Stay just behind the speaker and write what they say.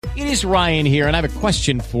It is Ryan here, and I have a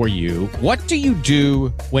question for you. What do you do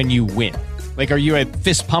when you win? Like, are you a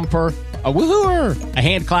fist pumper, a woohooer, a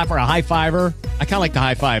hand clapper, a high fiver? I kind of like the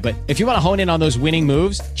high five, but if you want to hone in on those winning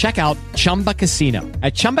moves, check out Chumba Casino.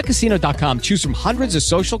 At ChumbaCasino.com, choose from hundreds of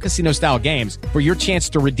social casino-style games for your chance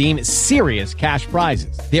to redeem serious cash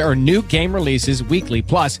prizes. There are new game releases weekly,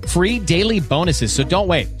 plus free daily bonuses. So don't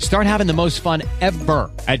wait. Start having the most fun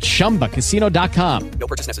ever at ChumbaCasino.com. No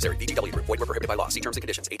purchase necessary. VGW Group. Void where prohibited by law. See terms and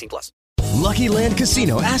conditions. 18+. Lucky Land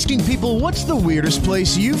Casino, asking people, what's the weirdest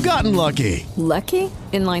place you've gotten lucky? Lucky?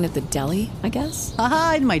 In line at the deli, I guess?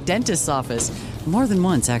 Aha, in my dentist's office. More than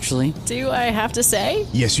once, actually. Do I have to say?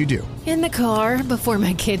 Yes, you do. In the car before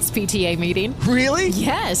my kids' PTA meeting. Really?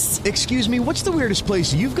 Yes. Excuse me, what's the weirdest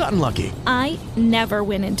place you've gotten lucky? I never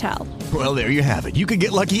win and tell. Well, there you have it. You can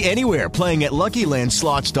get lucky anywhere, playing at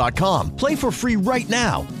LuckyLandSlots.com. Play for free right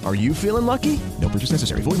now. Are you feeling lucky? No purchase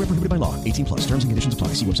necessary. Void where prohibited by law. 18+. Terms and conditions apply.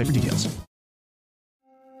 See website for details.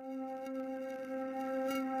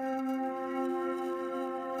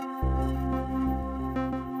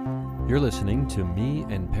 You're listening to Me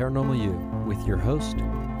and Paranormal You with your host,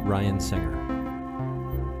 Ryan Singer.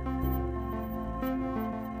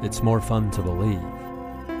 It's more fun to believe.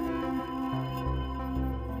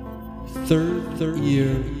 Third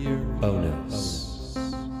year bonus.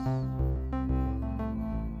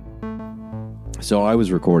 So I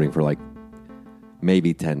was recording for like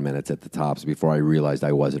maybe 10 minutes at the tops before I realized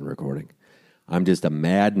I wasn't recording. I'm just a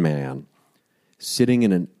madman sitting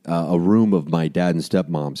in a room of my dad and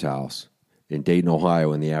stepmom's house in Dayton,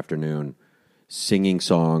 Ohio in the afternoon, singing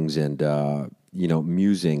songs and,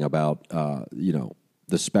 musing about,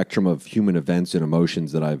 the spectrum of human events and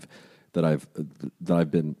emotions that I've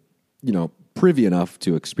been, privy enough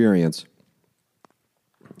to experience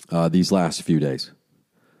these last few days.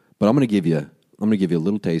 But I'm going to give you a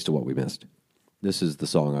little taste of what we missed. This is the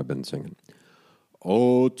song I've been singing.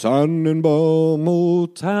 Oh, Tannenbaum,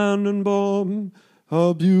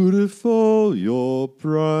 how beautiful your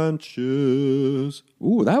branches.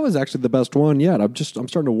 Ooh, that was actually the best one yet. I'm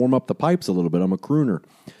starting to warm up the pipes a little bit. I'm a crooner.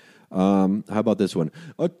 How about this one?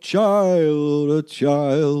 A child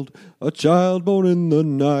born in the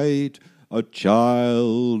night, a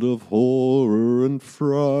child of horror and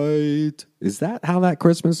fright. Is that how that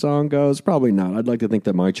Christmas song goes? Probably not. I'd like to think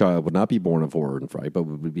that my child would not be born of horror and fright, but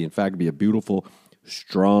would be, in fact, be a beautiful,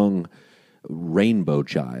 strong rainbow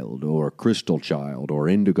child or crystal child or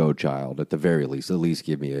indigo child at the very least. At least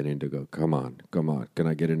give me an indigo. Come on. Can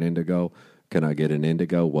I get an indigo?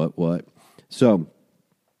 What? So,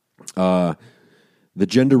 the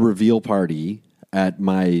gender reveal party at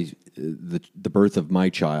the birth of my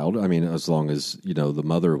child, I mean, as long as, the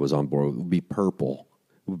mother was on board, would be purple,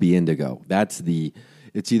 would be indigo.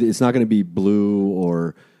 It's not going to be blue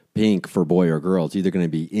or pink for boy or girl. It's either going to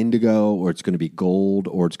be indigo or it's going to be gold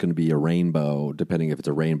or it's going to be a rainbow, depending if it's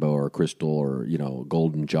a rainbow or a crystal or,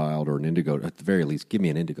 golden child or an indigo. At the very least, give me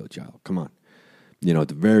an indigo child. Come on. At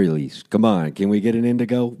the very least, come on. Can we get an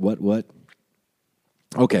indigo? What?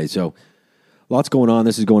 Okay, so lots going on.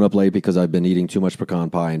 This is going up late because I've been eating too much pecan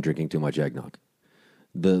pie and drinking too much eggnog.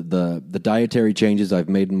 The dietary changes I've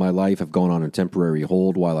made in my life have gone on a temporary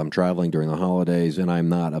hold while I'm traveling during the holidays, and I'm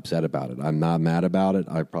not upset about it. I'm not mad about it.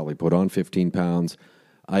 I probably put on 15 pounds.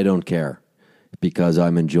 I don't care because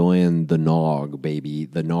I'm enjoying the nog, baby,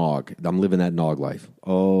 the nog. I'm living that nog life.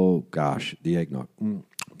 Oh, gosh, the eggnog.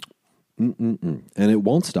 And it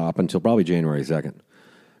won't stop until probably January 2nd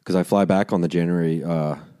because I fly back on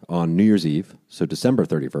on New Year's Eve, so December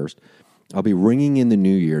 31st. I'll be ringing in the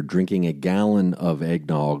new year drinking a gallon of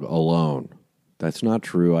eggnog alone. That's not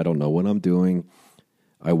true. I don't know what I'm doing.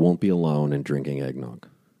 I won't be alone in drinking eggnog.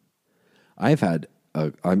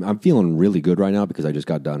 I'm feeling really good right now because I just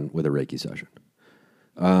got done with a Reiki session.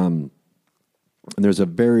 And there's a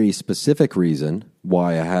very specific reason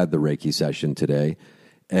why I had the Reiki session today.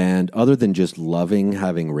 And other than just loving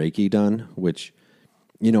having Reiki done, which,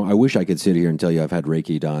 I wish I could sit here and tell you I've had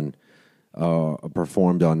Reiki done,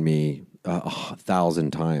 performed on me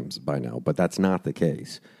 1,000 times by now, but that's not the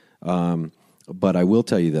case. But I will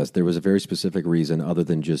tell you this, there was a very specific reason other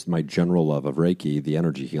than just my general love of Reiki, the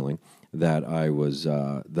energy healing, that I was,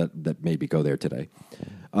 that made me go there today.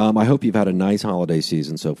 I hope you've had a nice holiday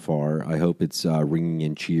season so far. I hope it's ringing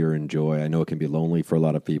in cheer and joy. I know it can be lonely for a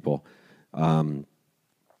lot of people,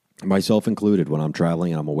 myself included, when I'm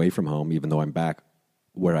traveling and I'm away from home, even though I'm back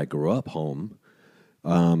where I grew up home.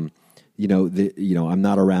 I'm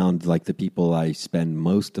not around like the people I spend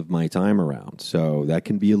most of my time around. So that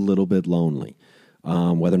can be a little bit lonely.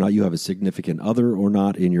 Whether or not you have a significant other or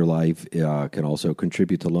not in your life can also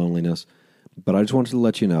contribute to loneliness. But I just wanted to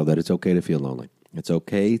let you know that it's okay to feel lonely. It's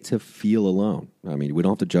okay to feel alone. I mean, we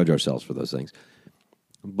don't have to judge ourselves for those things.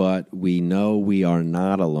 But we know we are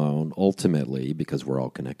not alone ultimately because we're all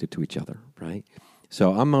connected to each other, right?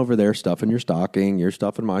 So I'm over there stuffing your stocking, you're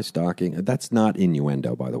stuffing my stocking. That's not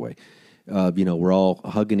innuendo, by the way. We're all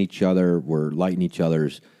hugging each other, we're lighting each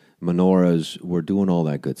other's menorahs, we're doing all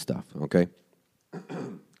that good stuff, okay?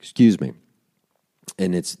 Excuse me.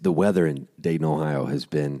 And it's the weather in Dayton, Ohio has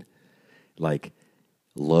been like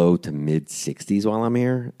low to mid 60s while I'm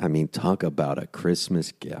here. I mean, talk about a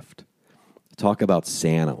Christmas gift. Talk about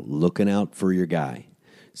Santa looking out for your guy.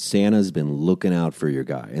 Santa's been looking out for your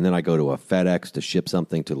guy. And then I go to a FedEx to ship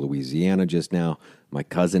something to Louisiana just now. My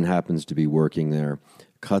cousin happens to be working there.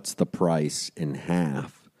 Cuts the price in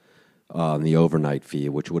half on the overnight fee,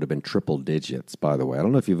 which would have been triple digits, by the way. I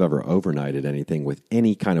don't know if you've ever overnighted anything with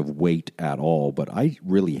any kind of weight at all, but I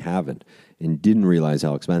really haven't and didn't realize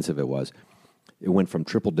how expensive it was. It went from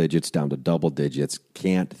triple digits down to double digits.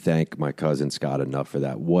 Can't thank my cousin Scott enough for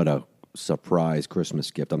that. What a surprise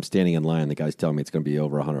Christmas gift. I'm standing in line. The guy's telling me it's going to be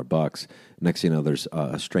over $100. Next thing you know, there's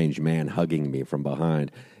a strange man hugging me from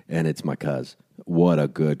behind, and it's my cuz. What a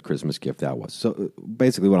good Christmas gift that was. So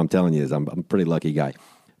basically what I'm telling you is I'm a pretty lucky guy.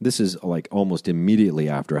 This is like almost immediately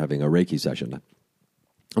after having a Reiki session.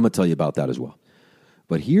 I'm going to tell you about that as well.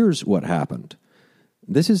 But here's what happened.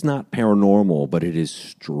 This is not paranormal, but it is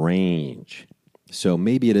strange. So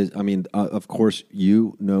maybe it is, of course,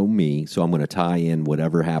 you know me, so I'm going to tie in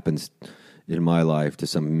whatever happens in my life to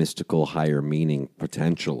some mystical higher meaning,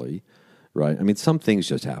 potentially, right? I mean, some things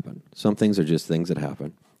just happen. Some things are just things that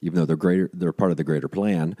happen, even though they're part of the greater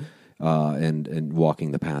plan and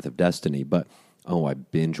walking the path of destiny. But, I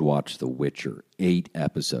binge-watched The Witcher, 8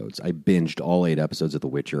 episodes. I binged all 8 episodes of The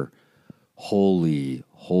Witcher. Holy,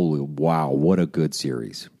 wow, what a good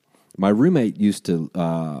series. My roommate used to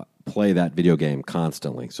play that video game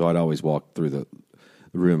constantly, so I'd always walk through the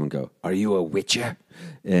room and go, "Are you a Witcher?"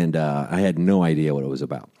 And I had no idea what it was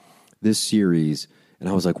about. This series, and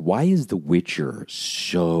I was like, why is The Witcher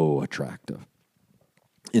so attractive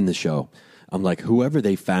in the show? I'm like, whoever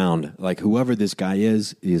they found, like whoever this guy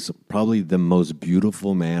is probably the most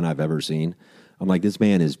beautiful man I've ever seen. I'm like, this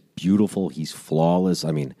man is beautiful. He's flawless.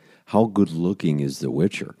 I mean, how good looking is The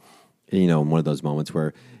Witcher? In one of those moments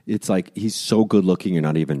where it's like he's so good looking, you're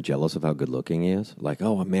not even jealous of how good looking he is. Like,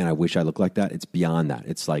 oh man, I wish I looked like that. It's beyond that.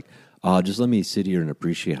 It's like, just let me sit here and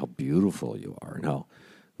appreciate how beautiful you are and how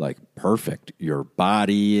like perfect your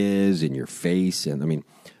body is and your face. And I mean,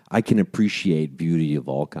 I can appreciate beauty of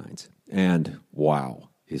all kinds. And wow,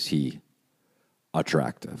 is he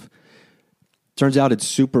attractive. Turns out it's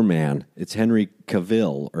Superman. It's Henry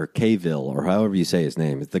Cavill or however you say his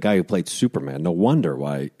name. It's the guy who played Superman. No wonder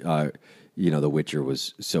why, The Witcher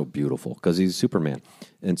was so beautiful, because he's Superman.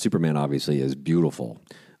 And Superman obviously is beautiful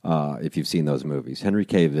if you've seen those movies. Henry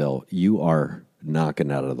Cavill, you are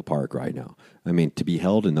knocking out of the park right now. I mean, to be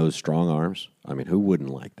held in those strong arms, I mean, who wouldn't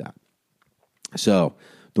like that? So,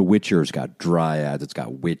 The Witcher's got dryads, it's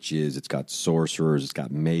got witches, it's got sorcerers, it's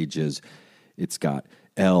got mages, it's got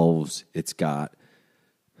elves, it's got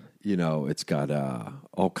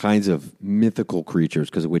all kinds of mythical creatures,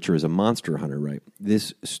 because The Witcher is a monster hunter, right?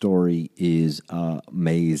 This story is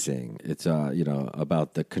amazing. It's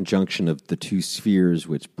about the conjunction of the two spheres,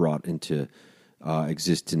 which brought into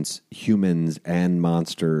existence humans and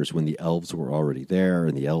monsters when the elves were already there,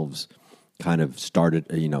 and the elves kind of started,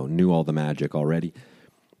 knew all the magic already.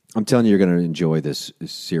 I'm telling you, you're going to enjoy this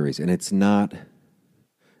series, and it's not. I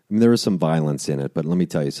mean, there is some violence in it, but let me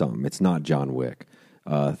tell you something. It's not John Wick,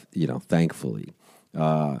 thankfully.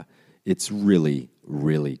 It's really,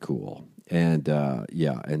 really cool. And,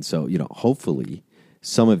 and so, hopefully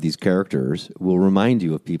some of these characters will remind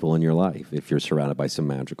you of people in your life if you're surrounded by some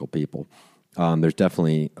magical people. There's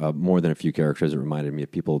definitely more than a few characters that reminded me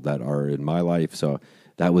of people that are in my life, so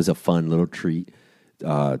that was a fun little treat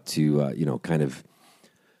to, kind of,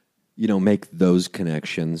 make those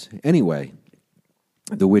connections. Anyway,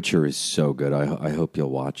 The Witcher is so good. I hope you'll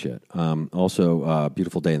watch it. Also,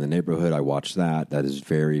 Beautiful Day in the Neighborhood, I watched that. That is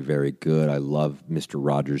very, very good. I love Mr.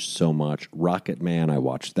 Rogers so much. Rocket Man, I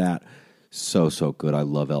watched that. So good. I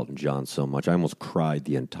love Elton John so much. I almost cried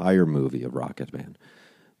the entire movie of Rocket Man.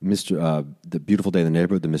 The Beautiful Day in the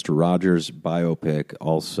Neighborhood, the Mr. Rogers biopic,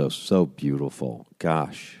 also so beautiful.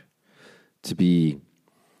 Gosh, was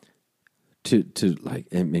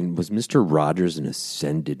Mr. Rogers an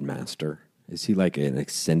ascended master? Is he like an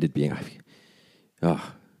ascended being?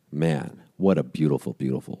 Oh, man, what a beautiful,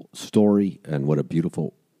 beautiful story, and what a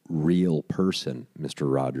beautiful, real person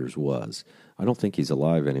Mr. Rogers was. I don't think he's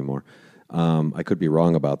alive anymore. I could be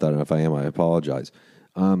wrong about that, and if I am, I apologize.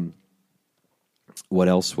 what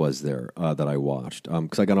else was there that I watched?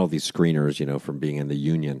 Because I got all these screeners, from being in the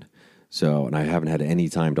union. So, and I haven't had any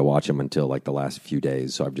time to watch them until like the last few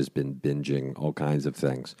days. So I've just been binging all kinds of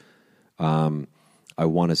things. I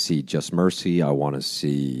want to see Just Mercy. I want to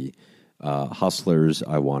see Hustlers.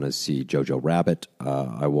 I want to see Jojo Rabbit.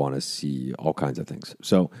 I want to see all kinds of things.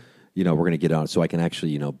 So, we're going to get on so I can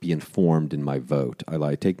actually, be informed in my vote.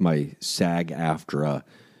 I take my SAG-AFTRA,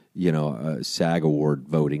 SAG award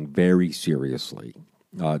voting very seriously.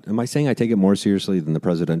 Am I saying I take it more seriously than the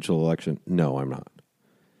presidential election? No, I'm not.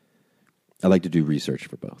 I like to do research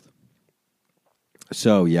for both.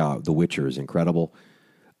 So, yeah, The Witcher is incredible.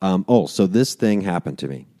 So this thing happened to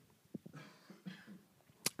me.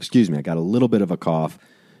 Excuse me, I got a little bit of a cough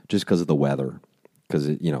just because of the weather. Because,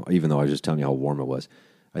 even though I was just telling you how warm it was,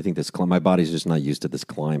 I think my body's just not used to this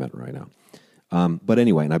climate right now. But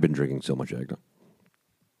anyway, and I've been drinking so much Agna.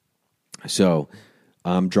 So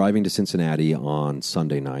I'm driving to Cincinnati on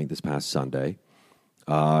Sunday night, this past Sunday,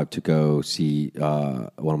 to go see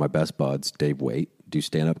one of my best buds, Dave Waite, do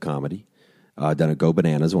stand-up comedy down at Go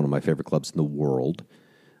Bananas, one of my favorite clubs in the world.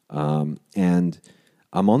 And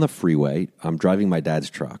I'm on the freeway. I'm driving my dad's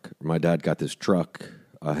truck. My dad got this truck.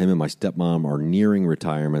 Him and my stepmom are nearing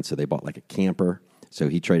retirement, so they bought like a camper. So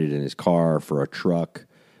he traded in his car for a truck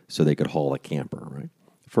so they could haul a camper, right?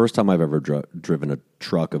 First time I've ever driven a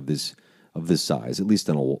truck of this size, at least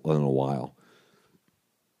in a while.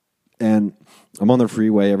 And I'm on the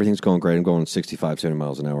freeway. Everything's going great. I'm going 65, 70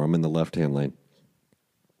 miles an hour. I'm in the left-hand lane.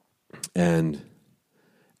 And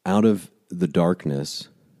out of the darkness,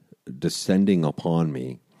 descending upon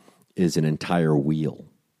me is an entire wheel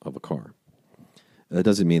of a car. That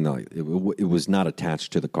doesn't mean that it was not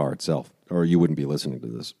attached to the car itself, or you wouldn't be listening to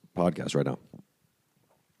this podcast right now.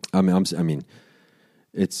 I mean,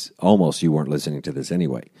 it's almost you weren't listening to this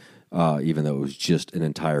anyway, even though it was just an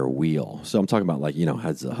entire wheel. So I'm talking about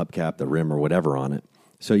has the hubcap, the rim, or whatever on it.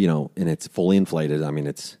 So, and it's fully inflated. I mean,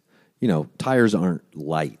 it's, tires aren't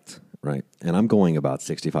light, right? And I'm going about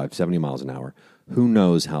 65, 70 miles an hour. Who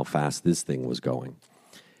knows how fast this thing was going?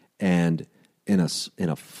 And in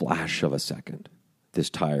a flash of a second, this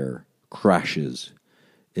tire crashes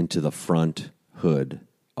into the front hood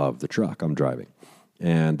of the truck I'm driving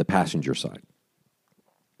and the passenger side.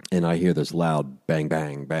 And I hear this loud bang,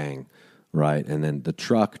 bang, bang, right? And then the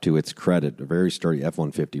truck, to its credit, a very sturdy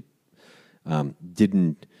F-150,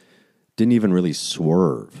 didn't even really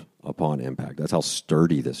swerve upon impact. That's how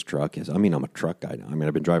sturdy this truck is. I mean, I'm a truck guy now. I mean,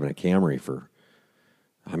 I've been driving a Camry for,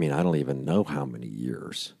 I don't even know how many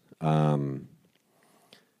years.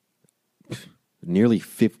 Nearly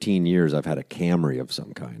 15 years I've had a Camry of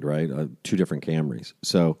some kind, right? 2 different Camrys.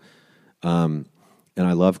 So, and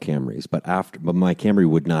I love Camrys, but my Camry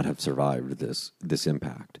would not have survived this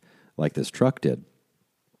impact like this truck did.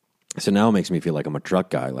 So now it makes me feel like I'm a truck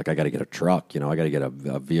guy. Like I got to get a truck, I got to get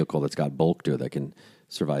a vehicle that's got bulk to it that can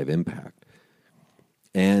survive impact.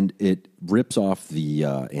 And it rips off the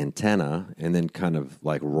antenna and then kind of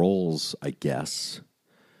like rolls, I guess,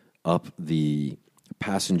 up the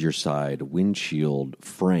passenger side windshield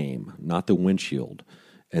frame, not the windshield,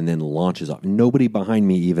 and then launches off. Nobody behind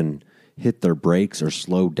me even hit their brakes or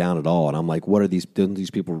slowed down at all. And I'm like, what are these? Didn't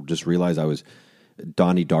these people just realize I was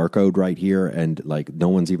Donnie Darko'd right here, and like no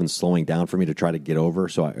one's even slowing down for me to try to get over?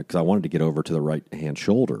 So because I wanted to get over to the right hand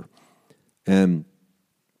shoulder, and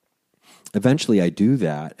eventually I do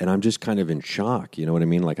that, and I'm just kind of in shock. You know what I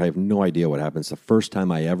mean? Like I have no idea what happens. The first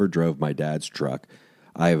time I ever drove my dad's truck,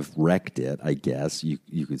 I've wrecked it, I guess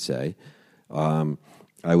you could say.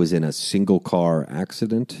 I was in a single car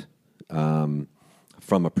accident from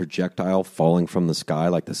a projectile falling from the sky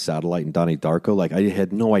like the satellite in Donnie Darko. Like I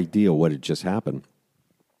had no idea what had just happened.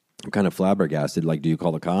 I'm kind of flabbergasted. Like, do you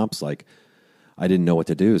call the cops? Like, I didn't know what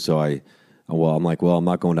to do. So I'm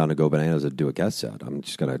not going down to Go Bananas to do a guest set. I'm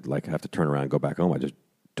just going to have to turn around and go back home. I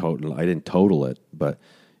didn't total it, but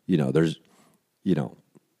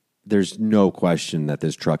there's no question that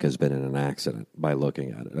this truck has been in an accident by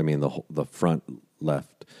looking at it. I mean, the front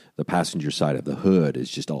left, the passenger side of the hood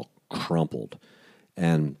is just all crumpled.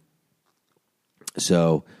 And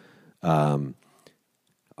so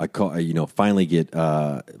I call, finally get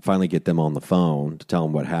them on the phone to tell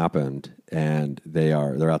them what happened, and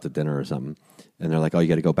they're out to dinner or something, and they're like, "Oh, you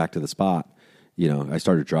got to go back to the spot." I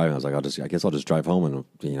started driving. I was like, I guess I'll just drive home,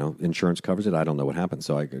 and insurance covers it. I don't know what happened,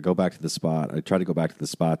 so I go back to the spot. I try to go back to the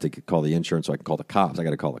spot to call the insurance so I can call the cops. I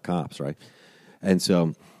got to call the cops, right? And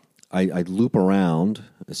so I loop around.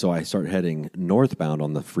 So I start heading northbound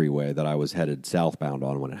on the freeway that I was headed southbound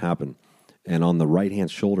on when it happened. And on the right-hand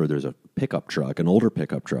shoulder, there's a pickup truck, an older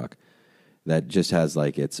pickup truck. that just has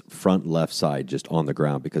like its front left side just on the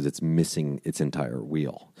ground because it's missing its entire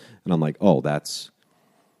wheel. And I'm like, oh, that's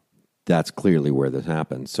clearly where this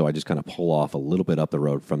happened. So I just kind of pull off a little bit up the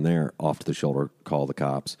road from there, off to the shoulder, call the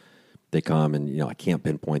cops. They come and, I can't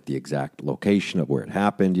pinpoint the exact location of where it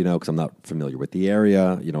happened, because I'm not familiar with the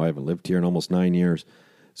area. I haven't lived here in almost 9 years.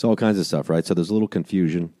 So all kinds of stuff, right? So there's a little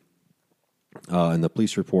confusion in the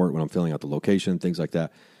police report when I'm filling out the location, things like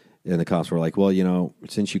that. And the cops were like, well,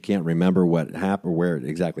 since you can't remember what happened or where it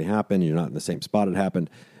exactly happened, you're not in the same spot it happened,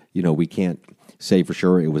 we can't say for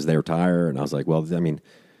sure it was their tire. And I was like, well, I mean,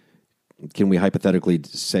 can we hypothetically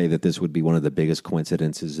say that this would be one of the biggest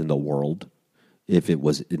coincidences in the world if it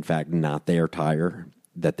was, in fact, not their tire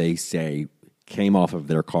that they say came off of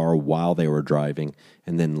their car while they were driving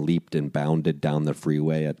and then leaped and bounded down the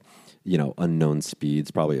freeway at, unknown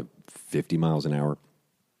speeds, probably 50 miles an hour,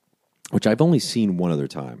 which I've only seen one other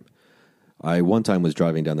time. I one time was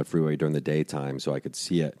driving down the freeway during the daytime so I could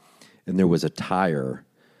see it, and there was a tire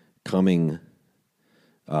coming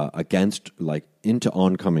against, like, into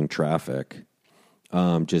oncoming traffic,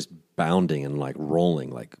 just bounding and, like, rolling,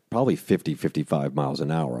 like, probably 50, 55 miles an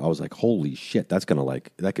hour. I was like, holy shit, that's going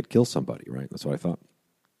to, that could kill somebody, right? That's what I thought.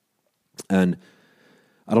 And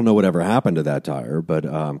I don't know whatever happened to that tire, but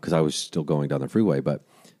because I was still going down the freeway, but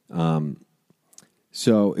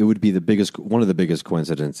so it would be one of the biggest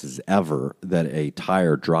coincidences ever that a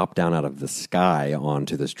tire dropped down out of the sky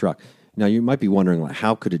onto this truck. Now, you might be wondering,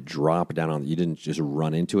 how could it drop down on? You didn't just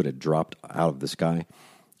run into it; it dropped out of the sky.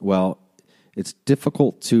 Well, it's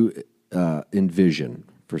difficult to envision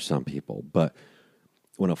for some people, but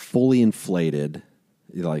when a fully inflated,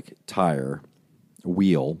 tire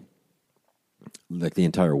wheel, like the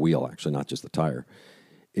entire wheel, actually, not just the tire,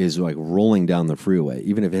 is rolling down the freeway,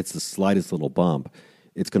 even if it hits the slightest little bump,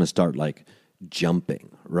 it's going to start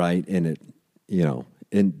jumping, right? And it,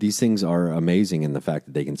 and these things are amazing in the fact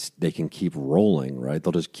that they can keep rolling, right?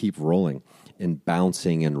 They'll just keep rolling and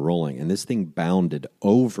bouncing and rolling. And this thing bounded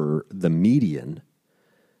over the median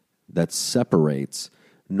that separates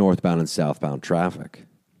northbound and southbound traffic.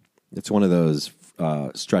 It's one of those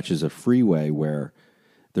stretches of freeway where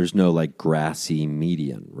there's no grassy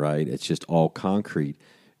median, right? It's just all concrete.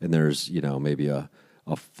 And there's, maybe a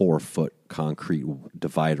 4-foot concrete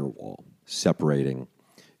divider wall separating,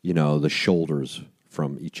 the shoulders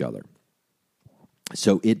from each other.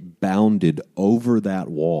 So it bounded over that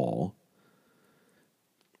wall,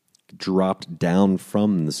 dropped down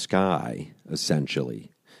from the sky,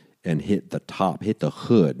 essentially, and hit the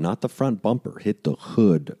hood, not the front bumper, hit the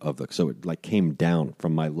hood of so it came down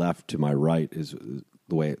from my left to my right is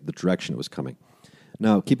the direction it was coming.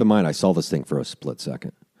 Now, keep in mind, I saw this thing for a split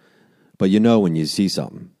second. But when you see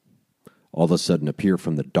something, all of a sudden appear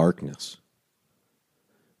from the darkness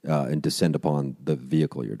and descend upon the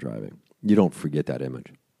vehicle you're driving. You don't forget that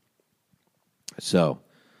image. So,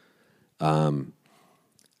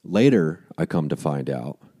 later I come to find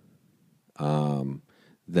out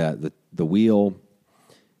that the wheel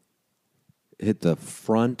hit the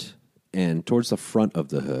front and towards the front of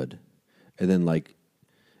the hood, and then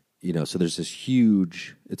so there's this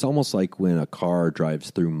huge, it's almost like when a car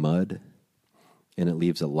drives through mud and it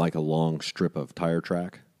leaves a long strip of tire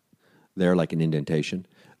track there, like an indentation.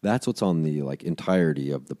 That's what's on the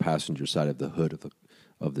entirety of the passenger side of the hood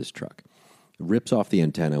of this truck. It rips off the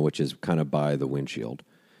antenna, which is kind of by the windshield.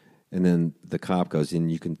 And then the cop goes in,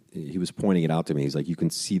 he was pointing it out to me. He's like, you can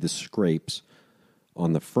see the scrapes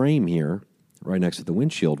on the frame here, right next to the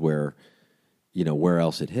windshield where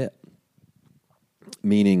else it hit.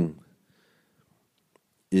 Meaning,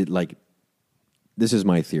 this is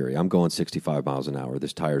my theory. I'm going 65 miles an hour.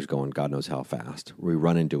 This tire's going God knows how fast. We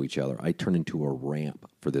run into each other. I turn into a ramp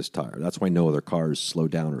for this tire. That's why no other cars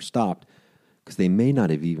slowed down or stopped, because they may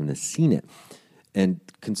not have even seen it. And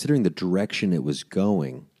considering the direction it was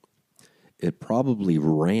going, it probably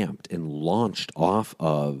ramped and launched off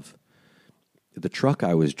of the truck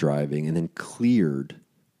I was driving and then cleared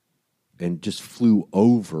and just flew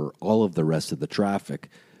over all of the rest of the traffic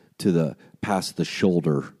to past the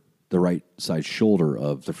shoulder, the right side shoulder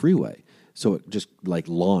of the freeway. So it just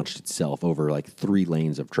launched itself over 3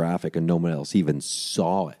 lanes of traffic, and no one else even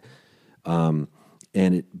saw it. And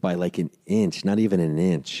it by an inch, not even an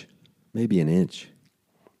inch, maybe an inch,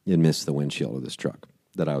 it missed the windshield of this truck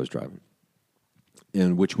that I was driving,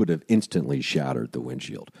 and which would have instantly shattered the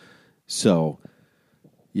windshield. So,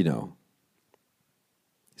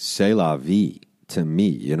 c'est la vie to me.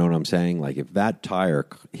 You know what I'm saying? If that tire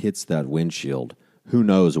hits that windshield, who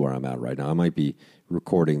knows where I'm at right now? I might be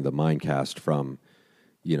recording the Mindcast from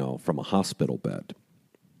a hospital bed.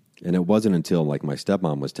 And it wasn't until my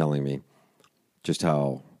stepmom was telling me just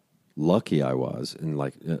how lucky I was, and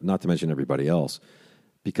like not to mention everybody else,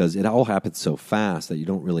 because it all happened so fast that you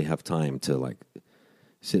don't really have time to like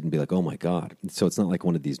sit and be like, oh my God. So it's not like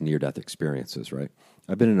one of these near-death experiences, right?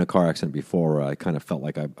 I've been in a car accident before where I kind of felt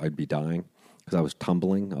like I'd be dying because I was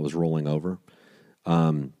tumbling, I was rolling over.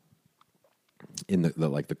 In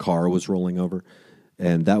the car was rolling over.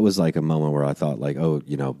 And that was like a moment where I thought like, oh,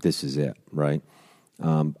 this is it, right?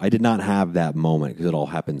 I did not have that moment because it all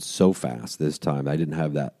happened so fast this time. I didn't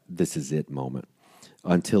have that this is it moment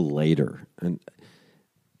until later. And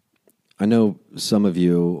I know some of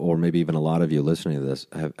you, or maybe even a lot of you listening to this,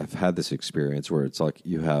 have had this experience where it's like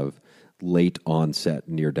you have late onset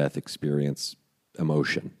near-death experience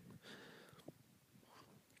emotion.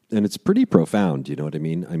 And it's pretty profound, you know what I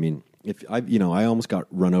mean? I mean, I almost got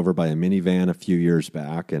run over by a minivan a few years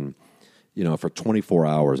back, and, for 24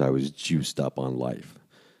 hours I was juiced up on life.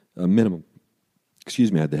 A minimum,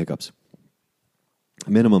 I had the hiccups.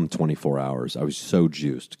 Minimum 24 hours. I was so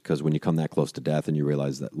juiced because when you come that close to death and you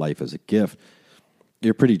realize that life is a gift,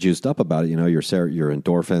 you're pretty juiced up about it. Your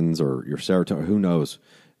endorphins or your serotonin, who knows?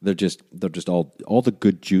 They're just all the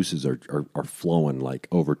good juices are flowing like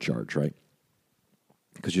overcharge, right?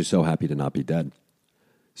 Because you're so happy to not be dead.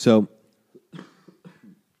 So,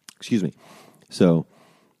 excuse me. So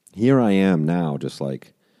here I am now, just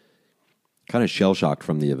like kind of shell-shocked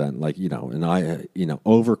from the event, like, and I,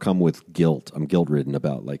 overcome with guilt. I'm guilt-ridden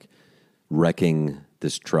about, like, wrecking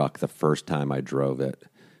this truck the first time I drove it,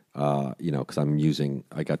 because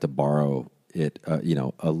I got to borrow it,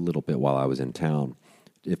 a little bit while I was in town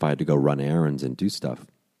if I had to go run errands and do stuff.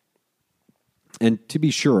 And to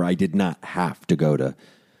be sure, I did not have to go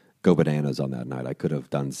bananas on that night. I could have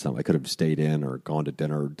I could have stayed in or gone to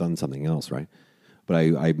dinner or done something else, right? But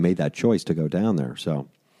I made that choice to go down there, so...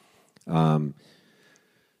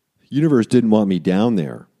 Universe didn't want me down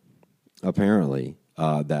there, apparently,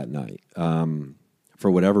 that night, for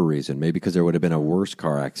whatever reason. Maybe because there would have been a worse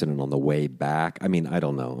car accident on the way back. I mean, I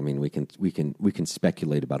don't know. I mean, we can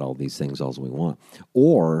speculate about all these things all we want.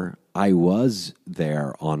 Or I was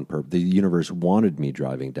there on purpose. The universe wanted me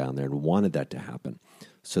driving down there and wanted that to happen,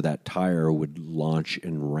 so that tire would launch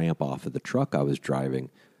and ramp off of the truck I was driving,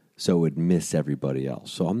 so it would miss everybody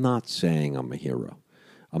else. So I'm not saying I'm a hero.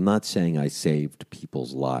 I'm not saying I saved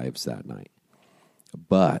people's lives that night,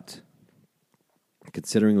 but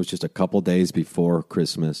considering it was just a couple days before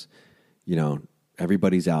Christmas,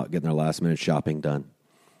 everybody's out getting their last minute shopping done.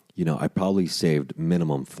 I probably saved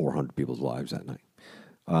minimum 400 people's lives that night,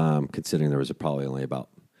 considering there was probably only about,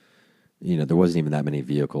 there wasn't even that many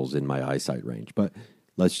vehicles in my eyesight range, but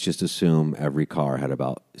let's just assume every car had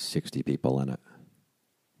about 60 people in it.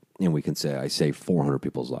 And we can say I saved 400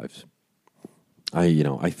 people's lives.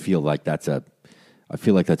 I feel like that's a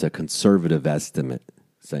conservative estimate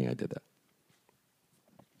saying I did that.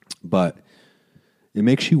 But it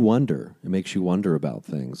makes you wonder. It makes you wonder about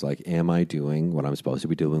things like, am I doing what I'm supposed to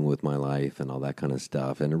be doing with my life and all that kind of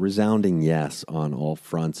stuff? And a resounding yes on all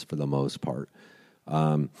fronts for the most part.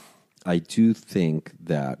 I do think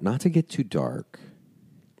that, not to get too dark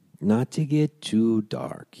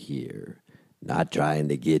here, not trying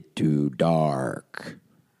to get too dark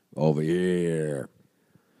over here.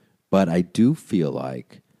 But I do feel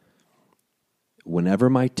like whenever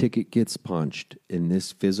my ticket gets punched in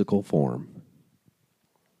this physical form,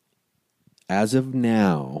 as of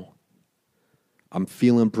now, I'm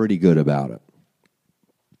feeling pretty good about it.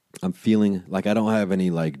 I'm feeling like I don't have any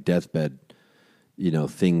like deathbed,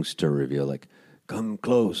 things to reveal. Like, come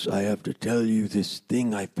close, I have to tell you this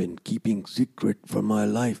thing I've been keeping secret for my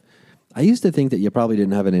life. I used to think that you probably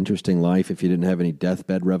didn't have an interesting life if you didn't have any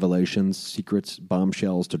deathbed revelations, secrets,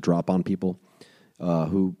 bombshells to drop on people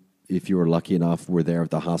who, if you were lucky enough, were there at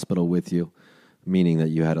the hospital with you, meaning that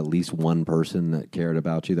you had at least one person that cared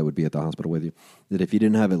about you that would be at the hospital with you. That if you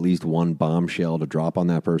didn't have at least one bombshell to drop on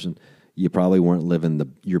that person, you probably weren't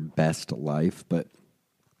living your best life. But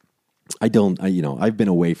I've been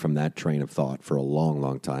away from that train of thought for a long,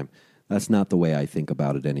 long time. That's not the way I think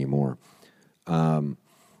about it anymore.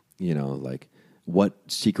 Like, what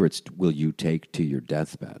secrets will you take to your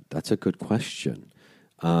deathbed? That's a good question.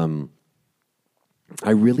 I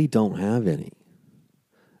really don't have any.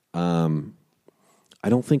 I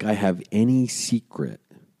don't think I have any secret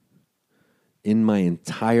in my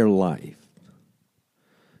entire life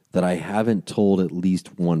that I haven't told at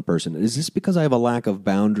least one person. Is this because I have a lack of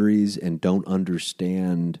boundaries and don't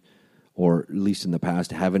understand, or at least in the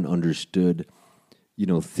past haven't understood,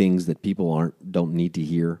 things that people don't need to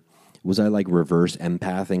hear? Was I like reverse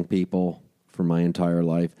empathing people for my entire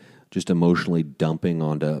life, just emotionally dumping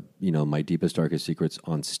onto, my deepest, darkest secrets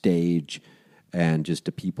on stage and just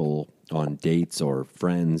to people on dates or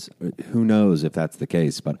friends. Who knows if that's the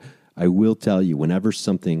case? But I will tell you, whenever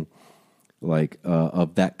something like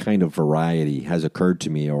of that kind of variety has occurred to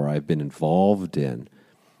me or I've been involved in,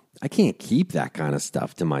 I can't keep that kind of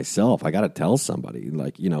stuff to myself. I got to tell somebody,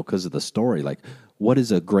 like, because of the story. Like, what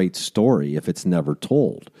is a great story if it's never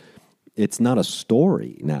told? It's not a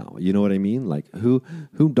story now. You know what I mean? Like, who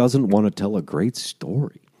doesn't want to tell a great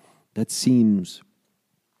story? That seems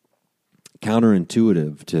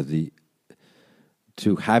counterintuitive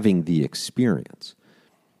to having the experience.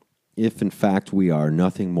 If, in fact, we are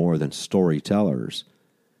nothing more than storytellers,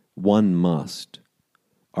 one must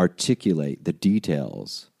articulate the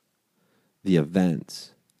details, the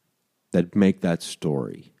events that make that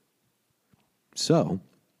story. So,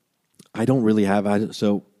 I don't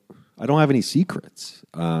have any secrets.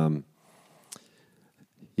 In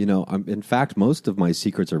fact, most of my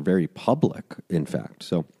secrets are very public, in fact.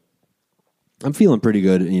 So, I'm feeling pretty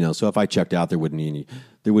good, so if I checked out, there wouldn't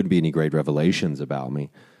be any great revelations about me,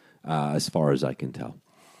 as far as I can tell.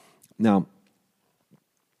 Now,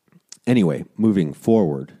 anyway, moving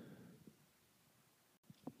forward,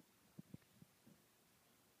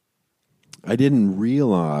 I didn't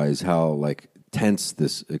realize how tense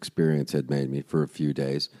this experience had made me for a few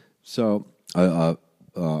days. So, a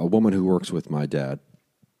woman who works with my dad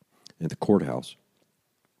at the courthouse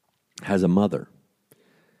has a mother.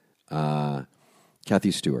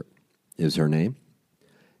 Kathy Stewart is her name,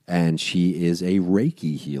 and she is a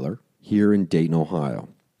Reiki healer here in Dayton, Ohio,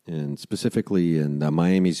 and specifically in the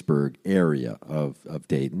Miamisburg area of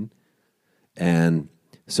Dayton. And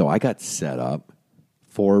so I got set up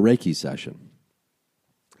for a Reiki session.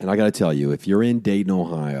 And I got to tell you, if you're in Dayton,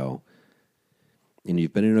 Ohio, and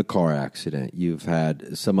you've been in a car accident, you've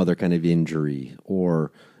had some other kind of injury,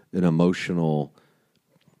 or an emotional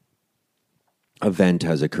event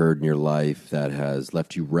has occurred in your life that has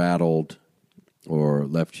left you rattled, or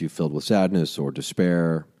left you filled with sadness or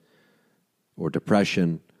despair or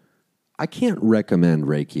depression, I can't recommend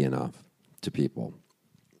Reiki enough to people.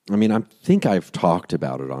 I mean, I think I've talked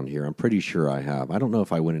about it on here. I'm pretty sure I have. I don't know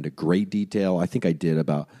if I went into great detail. I think I did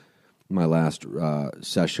about my last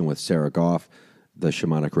session with Sarah Goff, the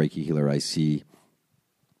shamanic Reiki healer I see,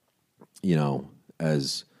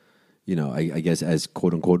 as, I guess as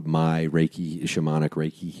quote unquote my shamanic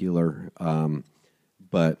Reiki healer.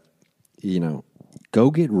 But,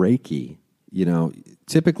 go get Reiki,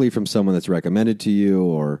 typically from someone that's recommended to you,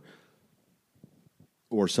 or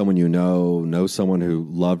someone know someone who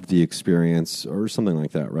loved the experience or something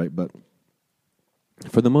like that, right? But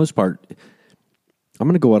for the most part, I'm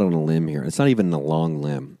going to go out on a limb here. It's not even a long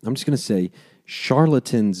limb. I'm just going to say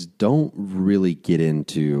charlatans don't really get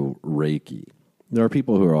into Reiki. There are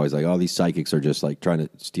people who are always like, oh, these psychics are just like trying to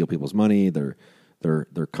steal people's money. They're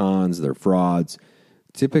cons, they're frauds.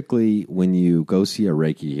 Typically, when you go see a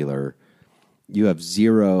Reiki healer, you have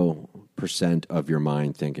 0% of your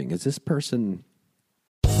mind thinking, is this person...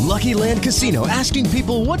 Lucky Land Casino, asking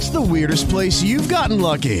people, what's the weirdest place you've gotten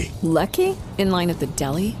lucky? Lucky? In line at the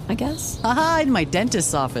deli, I guess? Aha, in my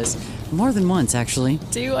dentist's office. More than once, actually.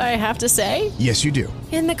 Do I have to say? Yes, you do.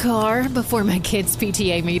 In the car before my kids'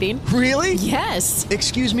 PTA meeting. Really? Yes.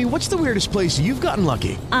 Excuse me, what's the weirdest place you've gotten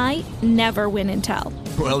lucky? I never win and tell.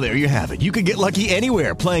 Well, there you have it. You can get lucky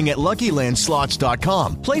anywhere, playing at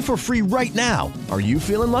LuckyLandSlots.com. Play for free right now. Are you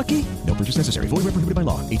feeling lucky? No purchase necessary. Void where prohibited by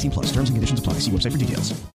law. 18+. Terms and conditions apply. See website for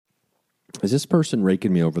details. Is this person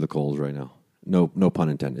raking me over the coals right now? No pun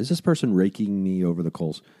intended. Is this person raking me over the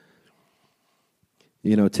coals?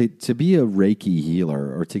 To be a Reiki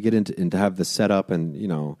healer, or to get into and to have the setup and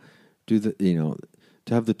do the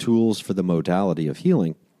to have the tools for the modality of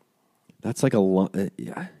healing, that's like a lot.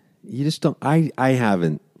 You just don't. I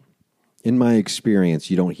haven't, in my experience,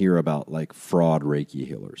 you don't hear about like fraud Reiki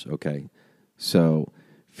healers. Okay, so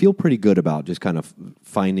feel pretty good about just kind of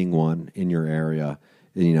finding one in your area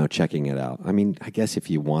and checking it out. I mean, I guess if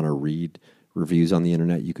you want to read reviews on the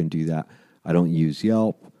internet, you can do that. I don't use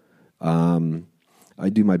Yelp. I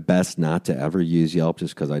do my best not to ever use Yelp,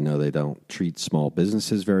 just because I know they don't treat small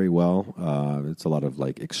businesses very well. It's a lot of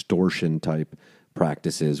like extortion type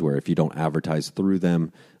practices where if you don't advertise through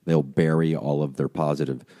them, they'll bury all the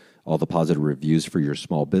positive reviews for your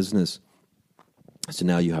small business. So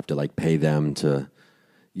now you have to like pay them to,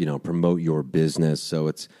 promote your business. So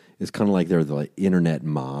it's kind of like they're the like internet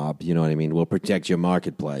mob. You know what I mean? We'll protect your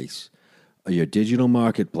marketplace. Your digital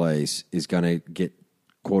marketplace is going to get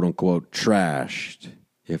quote unquote trashed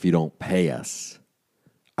if you don't pay us.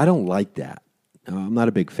 I don't like that. I'm not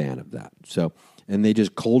a big fan of that. So, and they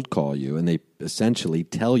just cold call you and they essentially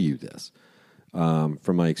tell you this.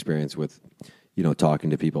 From my experience with, talking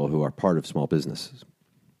to people who are part of small businesses.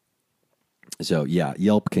 So, yeah,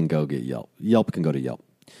 Yelp can go get Yelp. Yelp can go to Yelp.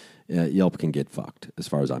 Yelp can get fucked, as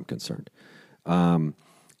far as I'm concerned.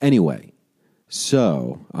 Anyway,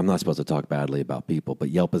 so I'm not supposed to talk badly about people, but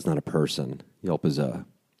Yelp is not a person. Yelp is a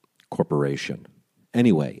corporation.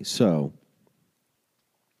 Anyway, so,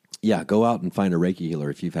 yeah, go out and find a Reiki healer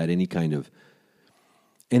if you've had any kind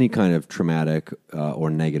of traumatic or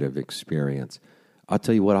negative experience. I'll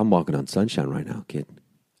tell you what, I'm walking on sunshine right now, kid.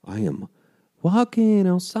 I am walking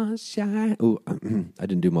on sunshine. Oh, I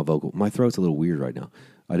didn't do my vocal. My throat's a little weird right now.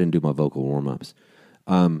 I didn't do my vocal warm-ups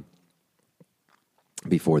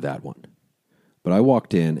before that one. But I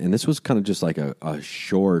walked in, and this was kind of just like a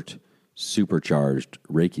short, supercharged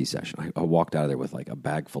Reiki session. I walked out of there with like a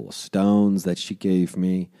bag full of stones that she gave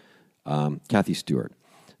me. Kathy Stewart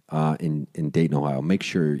in Dayton, Ohio. Make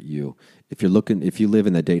sure if you live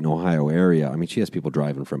in the Dayton, Ohio area, I mean, she has people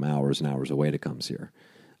driving from hours and hours away to come see her.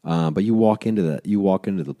 But you walk into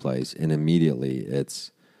the place, and immediately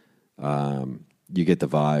it's, you get the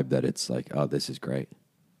vibe that it's like, oh, this is great.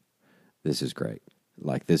 This is great.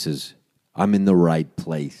 Like, I'm in the right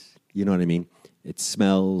place. You know what I mean? It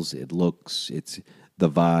smells, it looks, it's the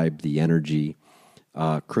vibe, the energy,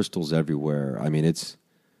 crystals everywhere. I mean, it's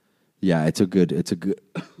a good,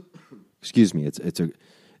 excuse me, it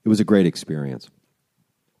was a great experience.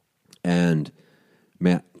 And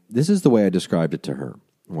man, this is the way I described it to her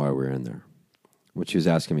while we were in there. When she was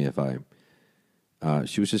asking me if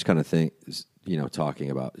she was just kind of talking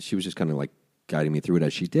about, she was just kind of like guiding me through it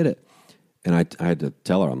as she did it. And I had to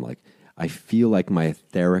tell her, I'm like, I feel like my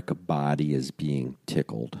etheric body is being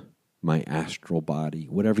tickled. My astral body,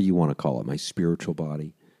 whatever you want to call it, my spiritual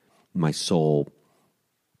body, my soul,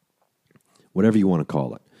 whatever you want to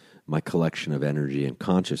call it, my collection of energy and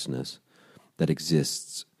consciousness that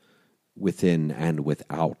exists within and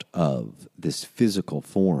without of this physical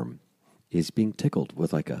form is being tickled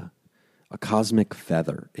with like a cosmic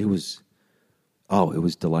feather. It was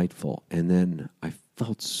delightful. And then I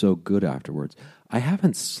felt so good afterwards. I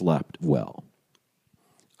haven't slept well,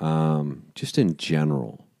 just in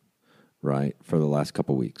general, right, for the last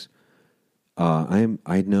couple weeks.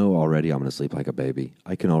 I know already I'm going to sleep like a baby.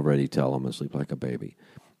 I can already tell I'm going to sleep like a baby.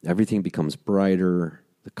 Everything becomes brighter.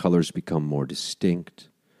 The colors become more distinct.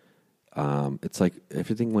 It's like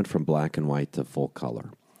everything went from black and white to full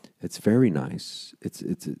color. It's very nice. It's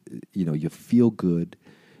you feel good.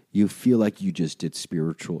 You feel like you just did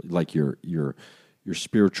spiritual, like your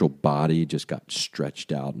spiritual body just got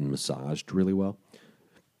stretched out and massaged really well.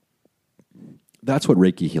 That's what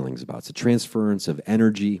Reiki healing is about. It's a transference of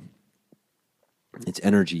energy. It's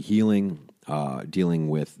energy healing, dealing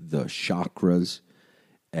with the chakras.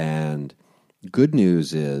 And good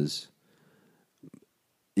news is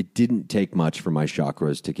it didn't take much for my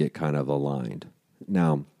chakras to get kind of aligned.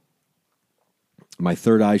 Now, my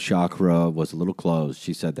third eye chakra was a little closed.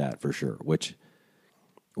 She said that for sure, which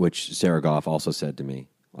Sarah Goff also said to me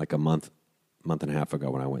like a month and a half ago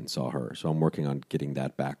when I went and saw her. So I'm working on getting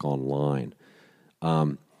that back online.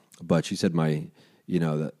 But she said my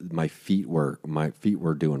feet were killing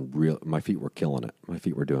it. My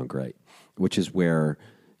feet were doing great, which is where,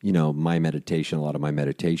 a lot of my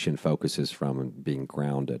meditation focuses from and being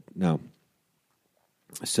grounded. Now,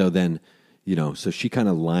 so then, so she kind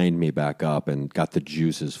of lined me back up and got the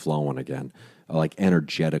juices flowing again, like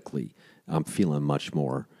energetically. I'm feeling much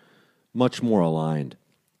more aligned.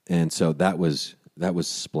 And so that was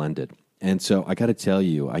splendid. And so I got to tell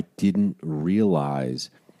you, I didn't realize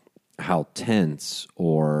how tense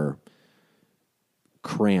or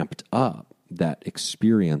cramped up that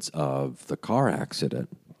experience of the car accident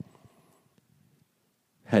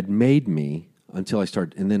had made me until I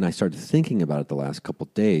started thinking about it the last couple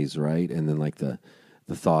of days, right? And then like the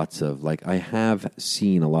thoughts of like, I have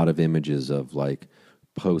seen a lot of images of like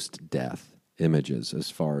post-death images as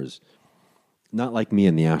far as not like me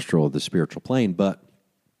in the astral or the spiritual plane, but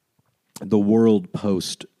the world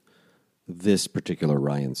post this particular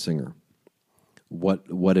Ryan Singer.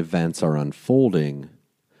 What events are unfolding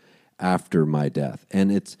after my death. And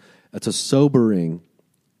it's a sobering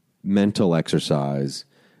mental exercise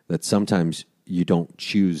that sometimes you don't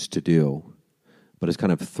choose to do, but is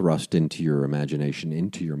kind of thrust into your imagination,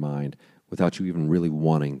 into your mind, without you even really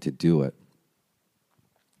wanting to do it.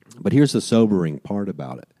 But here's the sobering part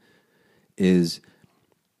about it, is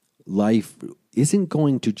life isn't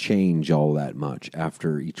going to change all that much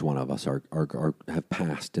after each one of us have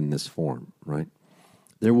passed in this form, right?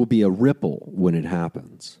 There will be a ripple when it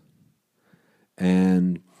happens.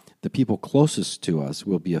 And the people closest to us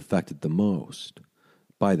will be affected the most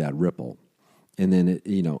by that ripple. And then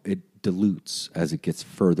it dilutes as it gets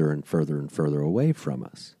further and further and further away from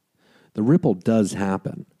us. The ripple does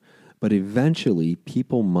happen, but eventually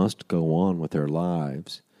people must go on with their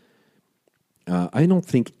lives. I don't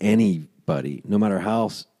think anybody, no matter how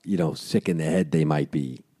sick in the head they might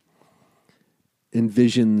be,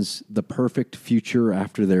 envisions the perfect future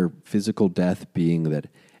after their physical death being that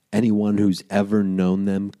anyone who's ever known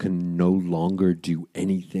them can no longer do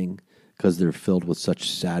anything because they're filled with such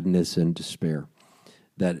sadness and despair,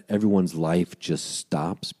 that everyone's life just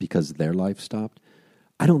stops because their life stopped.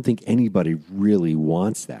 I don't think anybody really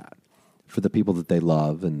wants that for the people that they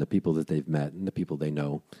love and the people that they've met and the people they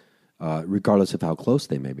know, regardless of how close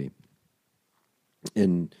they may be,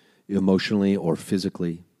 emotionally or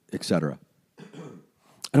physically, etc.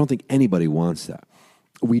 I don't think anybody wants that.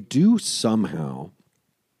 We do somehow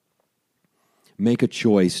make a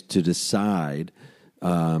choice to decide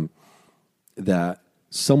that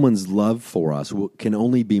someone's love for us can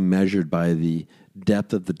only be measured by the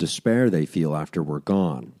depth of the despair they feel after we're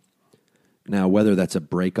gone. Now, whether that's a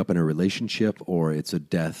breakup in a relationship or it's a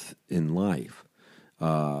death in life,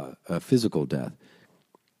 a physical death,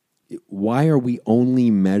 why are we only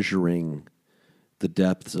measuring the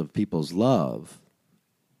depths of people's love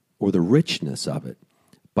or the richness of it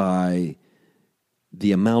by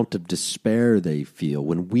the amount of despair they feel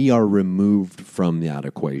when we are removed from that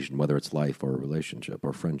equation, whether it's life or a relationship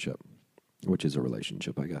or friendship, which is a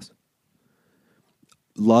relationship, I guess?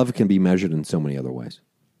 Love can be measured in so many other ways.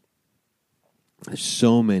 There's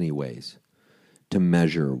so many ways to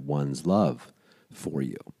measure one's love for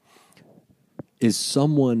you. Does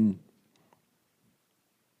someone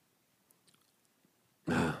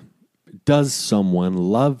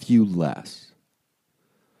love you less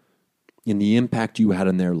in the impact you had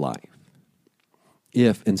in their life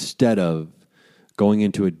if instead of going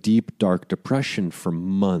into a deep, dark depression for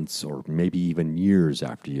months or maybe even years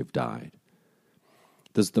after you've died,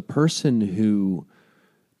 does the person who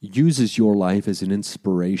uses your life as an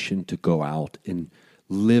inspiration to go out and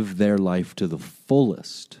live their life to the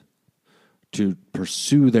fullest, to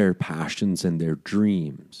pursue their passions and their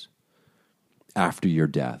dreams after your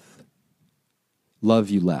death, love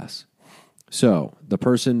you less? So the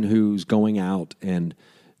person who's going out and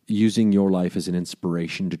using your life as an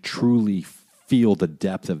inspiration to truly feel the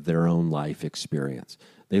depth of their own life experience,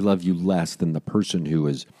 they love you less than the person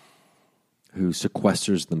who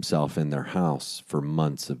sequesters themselves in their house for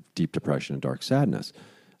months of deep depression and dark sadness.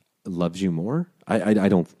 Loves you more? I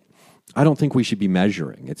don't think we should be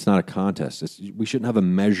measuring. It's not a contest. We shouldn't have a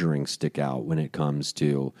measuring stick out when it comes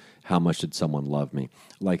to how much did someone love me.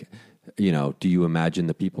 Like, do you imagine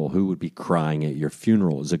the people who would be crying at your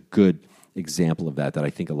funeral is a good example of that I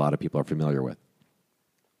think a lot of people are familiar with.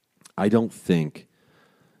 I don't think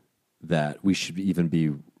that we should even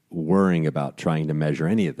be worrying about trying to measure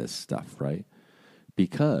any of this stuff, right?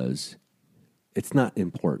 Because it's not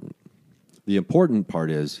important. The important part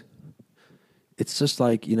is, it's just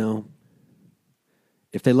like,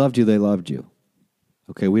 if they loved you, they loved you.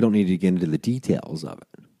 Okay, we don't need to get into the details of it.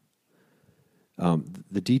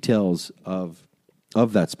 The details of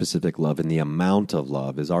that specific love and the amount of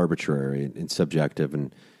love is arbitrary and subjective,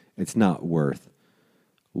 and it's not worth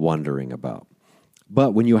wondering about.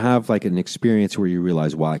 But when you have like an experience where you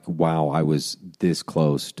realize, wow, I was this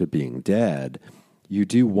close to being dead, you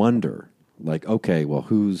do wonder, like, okay, well,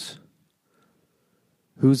 whose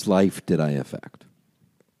life did I affect?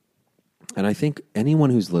 And I think anyone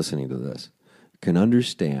who's listening to this can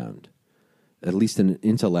understand, at least in an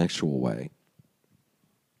intellectual way,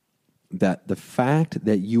 that the fact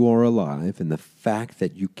that you are alive and the fact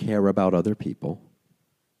that you care about other people,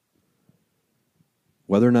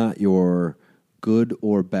 whether or not you're good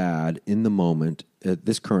or bad in the moment, at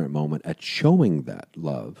this current moment, at showing that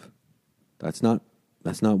love, that's not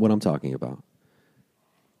what I'm talking about.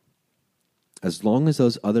 As long as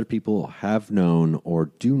those other people have known or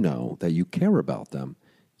do know that you care about them,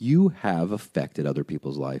 you have affected other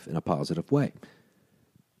people's life in a positive way.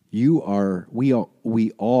 We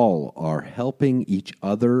all are helping each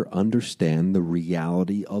other understand the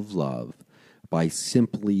reality of love by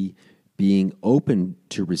simply being open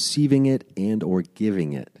to receiving it and or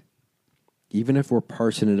giving it, even if we're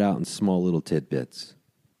parsing it out in small little tidbits.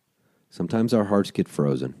 Sometimes our hearts get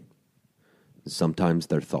frozen. Sometimes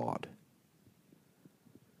they're thawed.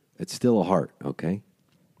 It's still a heart, okay?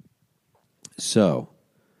 So,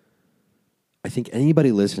 I think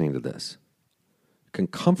anybody listening to this can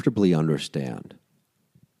comfortably understand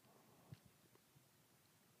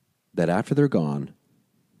that after they're gone,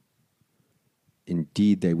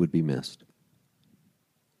 indeed they would be missed.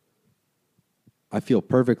 I feel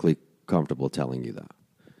perfectly comfortable telling you that.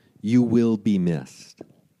 You will be missed.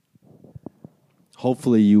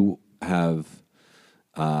 hopefully you have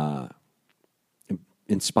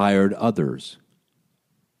inspired others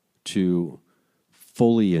to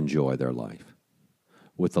fully enjoy their life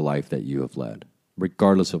with the life that you have led,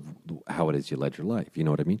 regardless of how it is you led your life. You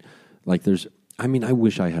know what I mean? Like I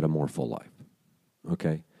wish I had a more full life.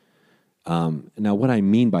 Okay. Now what I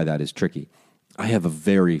mean by that is tricky. I have a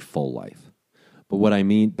very full life. But what I'm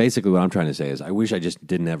trying to say is I wish I just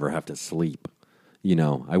didn't ever have to sleep. You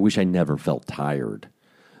know, I wish I never felt tired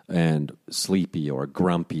and sleepy or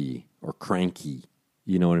grumpy or cranky,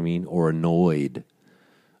 you know what I mean? Or annoyed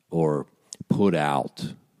or put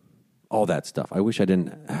out, all that stuff. I wish I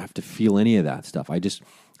didn't have to feel any of that stuff.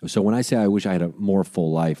 So when I say I wish I had a more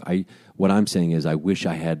full life, what I'm saying is I wish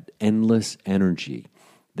I had endless energy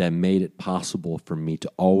that made it possible for me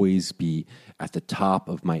to always be at the top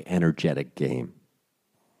of my energetic game.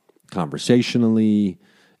 Conversationally,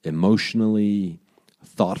 emotionally,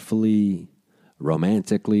 thoughtfully,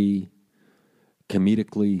 romantically,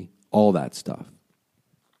 comedically, all that stuff.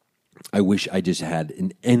 I wish I just had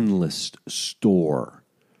an endless store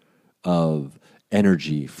of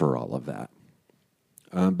energy for all of that.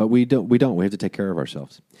 But we don't. We have to take care of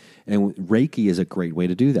ourselves. And Reiki is a great way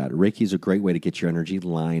to do that. Reiki is a great way to get your energy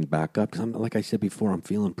lined back up. Because like I said before, I'm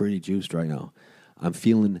feeling pretty juiced right now. I'm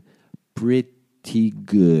feeling pretty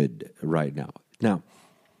good right now. Now,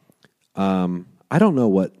 I don't know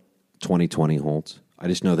what 2020 holds. I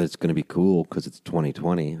just know that it's going to be cool because it's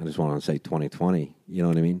 2020. I just want to say 2020. You know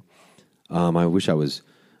what I mean? I wish I was,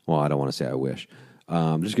 well, I don't want to say I wish.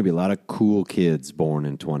 There's going to be a lot of cool kids born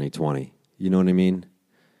in 2020. You know what I mean?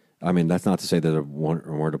 I mean, that's not to say that there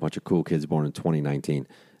weren't a bunch of cool kids born in 2019.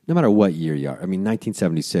 No matter what year you are. I mean,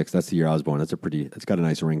 1976, that's the year I was born. It's got a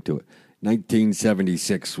nice ring to it.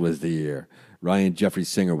 1976 was the year Ryan Jeffrey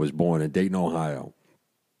Singer was born in Dayton, Ohio.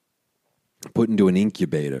 Put into an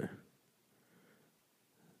incubator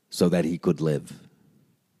so that he could live.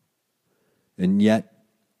 And yet,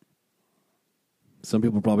 some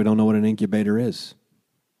people probably don't know what an incubator is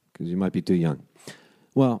because you might be too young.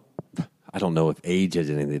 Well, I don't know if age has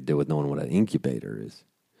anything to do with knowing what an incubator is.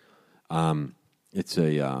 It's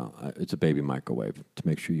a baby microwave to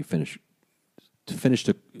make sure you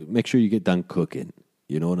make sure you get done cooking.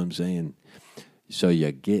 You know what I'm saying? So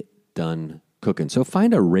you get done cooking. So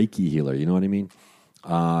find a Reiki healer. You know what I mean?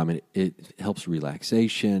 It helps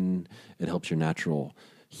relaxation. It helps your natural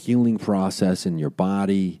healing process in your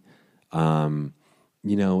body.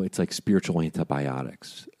 It's like spiritual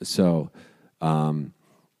antibiotics. So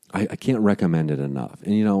I can't recommend it enough.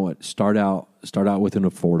 And you know what? Start out with an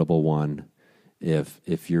affordable one. If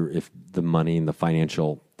the money and the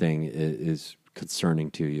financial thing is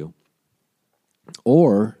concerning to you,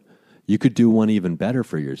 or you could do one even better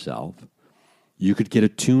for yourself. You could get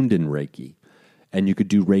attuned in Reiki, and you could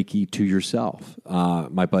do Reiki to yourself.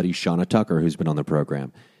 My buddy Shauna Tucker, who's been on the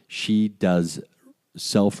program, she does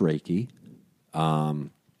self Reiki. I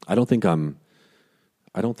don't think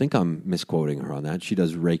I'm misquoting her on that. She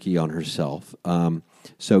does Reiki on herself.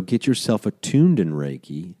 So get yourself attuned in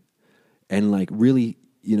Reiki and really,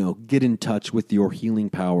 get in touch with your healing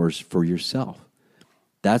powers for yourself.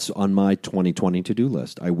 That's on my 2020 to-do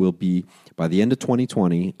list. I will be, by the end of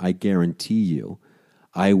 2020, I guarantee you,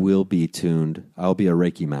 I will be tuned. I'll be a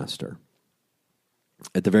Reiki master.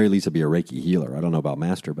 At the very least, I'll be a Reiki healer. I don't know about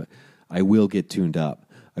master, but I will get tuned up.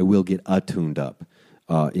 I will get attuned up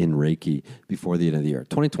in Reiki before the end of the year.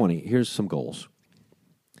 2020, here's some goals.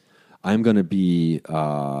 I'm going to be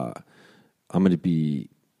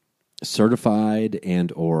certified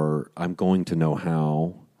or I'm going to know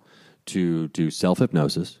how to do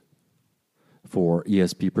self-hypnosis for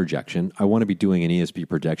ESP projection. I want to be doing an ESP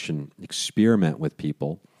projection experiment with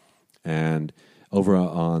people. And over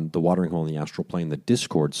on the Watering Hole in the Astral Plane, the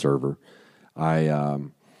Discord server, I've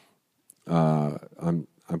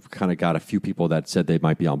kind of got a few people that said they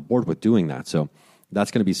might be on board with doing that. So that's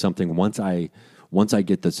going to be something once I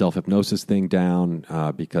get the self-hypnosis thing down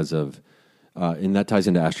because of, and that ties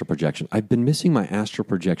into astral projection. I've been missing my astral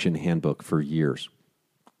projection handbook for years.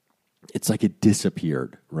 It's like it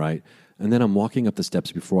disappeared, right? And then I'm walking up the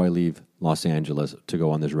steps before I leave Los Angeles to go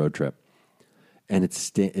on this road trip, and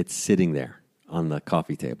it's sitting there on the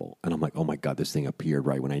coffee table. And I'm like, oh my God, this thing appeared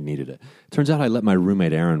right when I needed it. Turns out I let my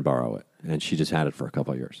roommate Erin borrow it, and she just had it for a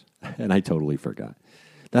couple of years. And I totally forgot.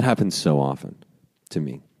 That happens so often to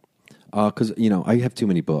me. Because, I have too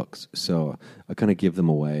many books, so I kind of give them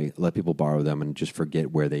away, let people borrow them, and just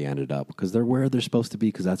forget where they ended up, because they're where they're supposed to be,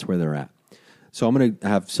 because that's where they're at. So I'm going to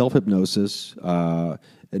have self-hypnosis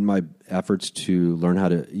in my efforts to learn how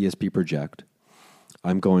to ESP project.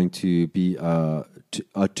 I'm going to be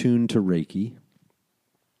attuned to Reiki.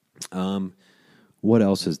 What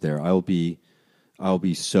else is there? I'll be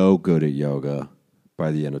so good at yoga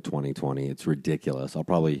by the end of 2020. It's ridiculous. I'll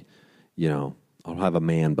probably, I'll have a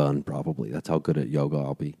man bun probably. That's how good at yoga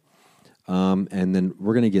I'll be. And then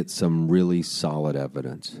we're going to get some really solid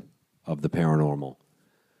evidence of the paranormal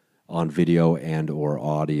on video and or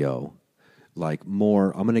audio. I'm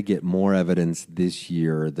going to get more evidence this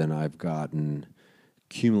year than I've gotten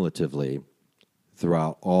cumulatively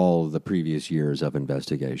throughout all the previous years of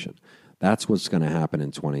investigation. That's what's going to happen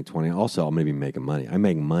in 2020. Also, I'm going to be making money. I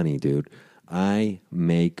make money, dude. I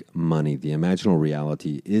make money. The imaginal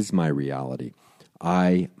reality is my reality.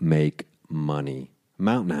 I make money.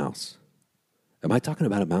 Mountain House. Am I talking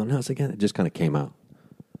about a mountain house again? It just kind of came out.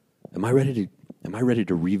 Am I ready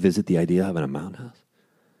to revisit the idea of having a mountain house?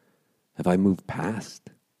 Have I moved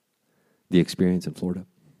past the experience in Florida?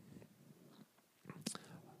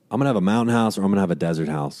 I'm going to have a mountain house or I'm going to have a desert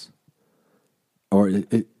house. Or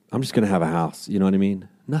I'm just going to have a house. You know what I mean?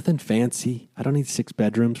 Nothing fancy. I don't need 6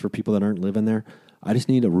 bedrooms for people that aren't living there. I just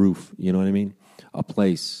need a roof. You know what I mean? A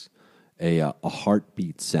place, a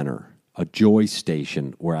heartbeat center, a joy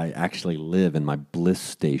station where I actually live in my bliss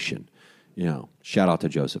station. Shout out to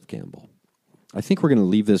Joseph Campbell. I think we're going to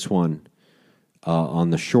leave this one on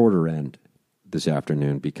the shorter end this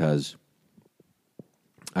afternoon because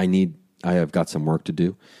I have got some work to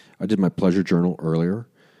do. I did my pleasure journal earlier.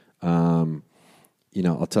 I'll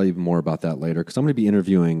tell you more about that later because I'm going to be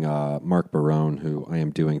interviewing Mark Barone, who I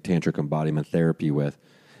am doing tantric embodiment therapy with,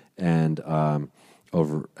 and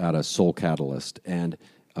over at a Soul Catalyst. And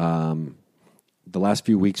the last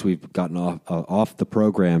few weeks we've gotten off the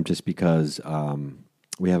program just because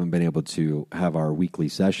we haven't been able to have our weekly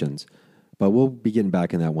sessions, but we'll be getting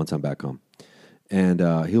back in that once I'm back home. And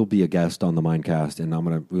he'll be a guest on the Mindcast,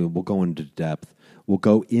 and we'll go into depth. We'll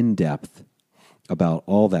go in depth about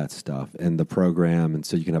all that stuff and the program, and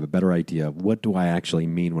so you can have a better idea of what do I actually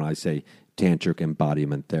mean when I say tantric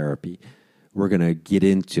embodiment therapy. We're going to get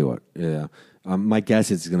into it. Yeah. My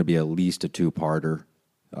guess is it's going to be at least a 2-parter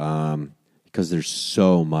because there's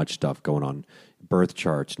so much stuff going on. Birth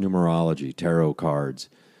charts, numerology, tarot cards,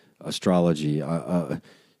 astrology,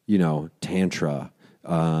 tantra,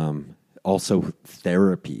 also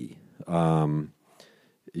therapy,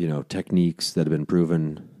 techniques that have been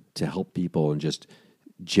proven to help people and just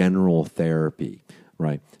general therapy,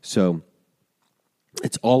 right? So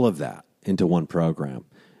it's all of that into one program.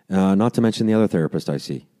 Not to mention the other therapist I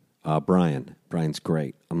see, Brian. Brian's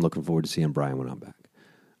great. I'm looking forward to seeing Brian when I'm back.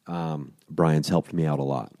 Brian's helped me out a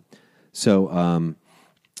lot. So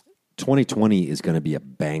 2020 is going to be a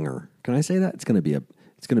banger. Can I say that? It's going to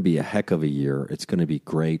be a heck of a year. It's going to be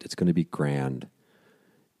great. It's going to be grand.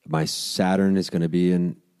 My Saturn is going to be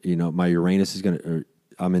in, my Uranus is going to,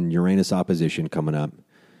 I'm in Uranus opposition coming up.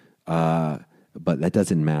 But that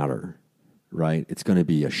doesn't matter, right? It's going to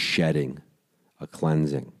be a shedding, a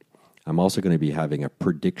cleansing. I'm also going to be having a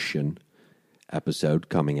prediction episode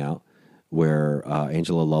coming out where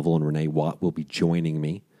Angela Lovell and Renee Watt will be joining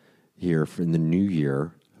me here in the new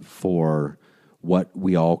year for what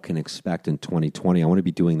we all can expect in 2020. I want to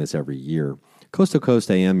be doing this every year. Coast to Coast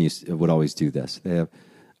AM would always do this. They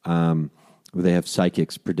have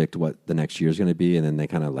psychics predict what the next year is going to be, and then they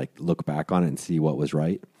kind of look back on it and see what was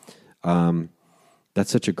right. That's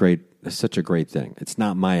such a great thing. It's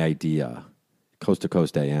not my idea. Coast to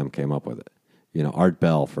Coast AM came up with it. Art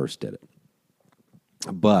Bell first did it.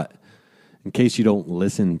 But in case you don't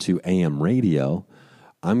listen to AM radio,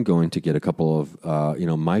 I'm going to get a couple of,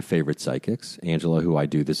 my favorite psychics. Angela, who I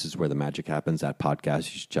do This Is Where the Magic Happens, that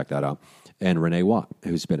podcast. You should check that out. And Renee Watt,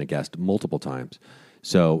 who's been a guest multiple times.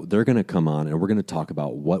 So they're going to come on, and we're going to talk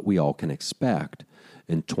about what we all can expect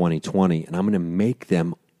in 2020. And I'm going to make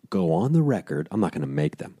them go on the record. I'm not going to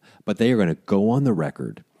make them, but they are going to go on the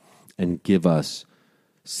record and give us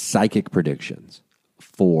psychic predictions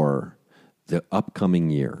for the upcoming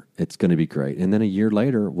year. It's going to be great. And then a year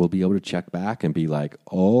later, we'll be able to check back and be like,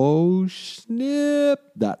 oh, snip,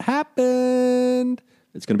 that happened.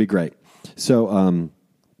 It's going to be great. So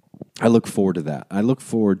I look forward to that. I look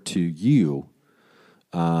forward to you,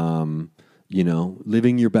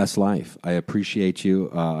 living your best life. I appreciate you.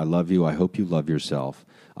 I love you. I hope you love yourself.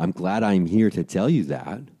 I'm glad I'm here to tell you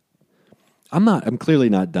that. I'm clearly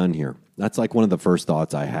not done here. That's like one of the first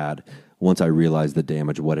thoughts I had once I realized the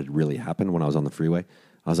damage, what had really happened when I was on the freeway.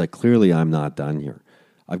 I was like, clearly I'm not done here.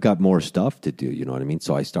 I've got more stuff to do, you know what I mean?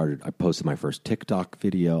 So I posted my first TikTok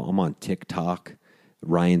video. I'm on TikTok,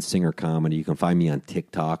 Ryan Singer Comedy. You can find me on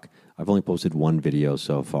TikTok. I've only posted one video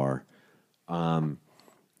so far.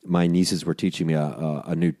 My nieces were teaching me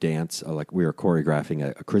a new dance, we were choreographing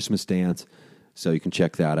a Christmas dance. So you can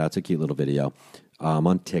check that out. It's a cute little video. I'm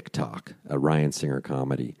on TikTok, Ryan Singer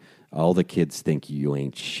Comedy. All the kids think you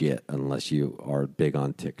ain't shit unless you are big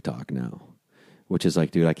on TikTok now. Which is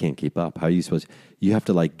like, dude, I can't keep up. How are you supposed to? You have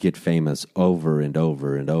to like get famous over and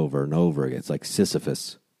over and over and over again. It's like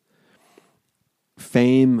Sisyphus.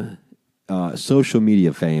 Fame, social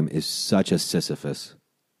media fame is such a Sisyphus.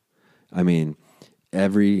 I mean,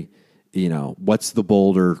 what's the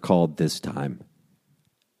boulder called this time?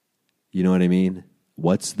 You know what I mean?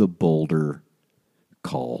 What's the boulder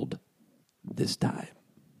called this time?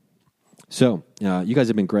 So, you guys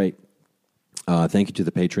have been great. Thank you to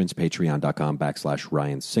the patrons,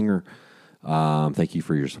 patreon.com/Ryan Singer. Thank you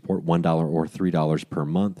for your support. $1 or $3 per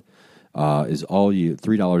month is all you.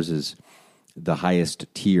 $3 is the highest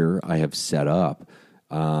tier I have set up.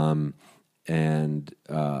 That's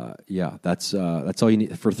all you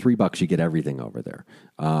need. For $3, you get everything over there.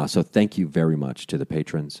 So thank you very much to the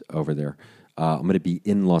patrons over there. I'm going to be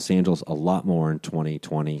in Los Angeles a lot more in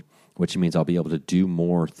 2020, which means I'll be able to do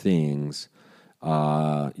more things,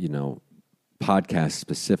 podcast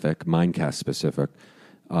specific, Mindcast specific,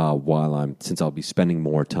 since I'll be spending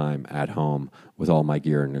more time at home with all my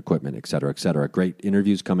gear and equipment, et cetera, et cetera. Great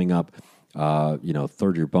interviews coming up.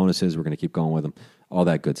 Third year bonuses. We're going to keep going with them. All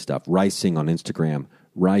that good stuff. Rysing on Instagram,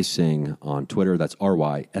 Rysing on Twitter. That's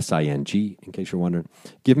RYSING, in case you're wondering.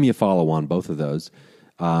 Give me a follow on both of those.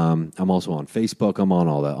 I'm also on Facebook. I'm on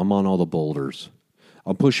all the boulders.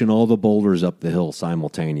 I'm pushing all the boulders up the hill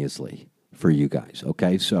simultaneously for you guys.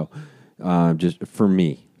 Okay, so just for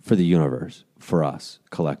me, for the universe, for us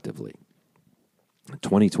collectively.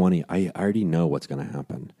 2020. I already know what's going to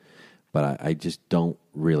happen, but I just don't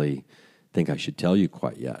really think I should tell you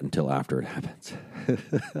quite yet until after it happens.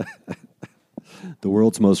 The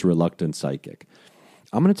world's most reluctant psychic.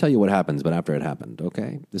 I'm going to tell you what happens, but after it happened,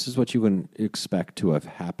 okay? This is what you can expect to have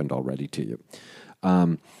happened already to you.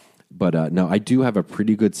 No, I do have a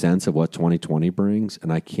pretty good sense of what 2020 brings,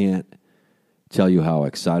 and I can't tell you how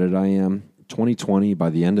excited I am. 2020, by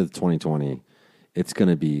the end of 2020, I'm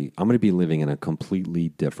going to be living in a completely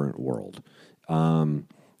different world.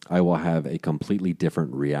 I will have a completely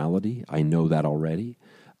different reality. I know that already.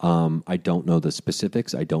 I don't know the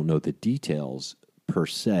specifics. I don't know the details per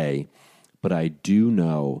se, but I do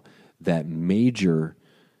know that major,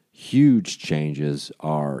 huge changes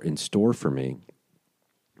are in store for me.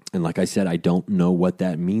 And like I said, I don't know what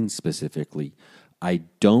that means specifically. I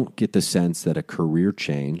don't get the sense that a career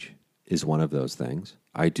change is one of those things.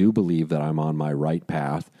 I do believe that I'm on my right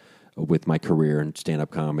path with my career in stand-up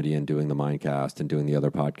comedy and doing the Mindcast and doing the other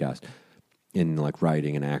podcast in like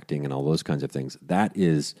writing and acting and all those kinds of things. That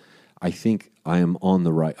is, I think I am on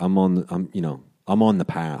the right. I'm on the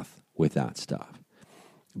path with that stuff.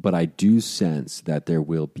 But I do sense that there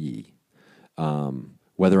will be,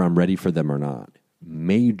 whether I'm ready for them or not,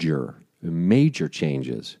 major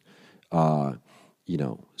changes.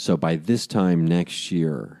 So by this time next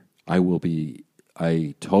year, I will be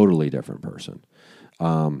a totally different person.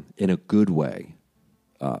 In a good way,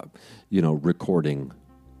 recording,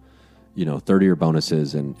 30-year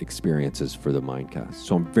bonuses and experiences for the Mindcast.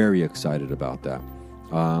 So I'm very excited about that.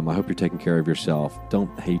 I hope you're taking care of yourself.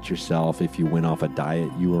 Don't hate yourself if you went off a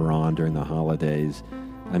diet you were on during the holidays.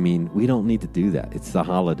 I mean, we don't need to do that. It's the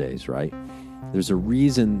holidays, right? There's a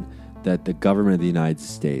reason that the government of the United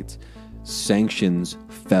States sanctions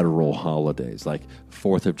federal holidays like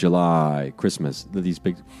 4th of July, Christmas, these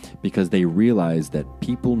big, because they realize that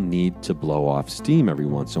people need to blow off steam every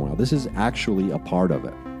once in a while. This is actually a part of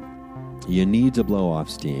it. You need to blow off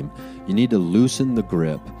steam. You need to loosen the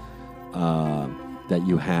grip that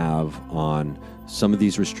you have on some of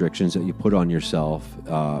these restrictions that you put on yourself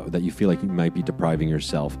that you feel like you might be depriving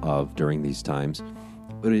yourself of during these times.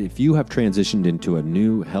 But if you have transitioned into a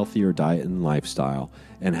new, healthier diet and lifestyle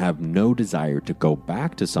and have no desire to go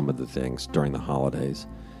back to some of the things during the holidays,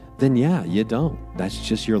 then yeah, you don't. That's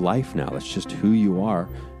just your life now. That's just who you are.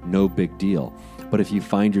 No big deal. But if you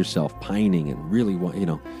find yourself pining and really want,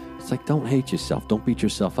 it's like, don't hate yourself. Don't beat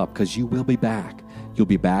yourself up, because you will be back. You'll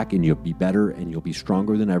be back and you'll be better and you'll be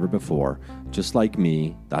stronger than ever before. Just like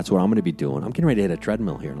me. That's what I'm going to be doing. I'm getting ready to hit a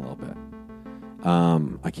treadmill here in a little bit.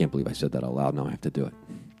 I can't believe I said that out loud. Now I have to do it.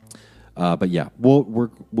 But yeah,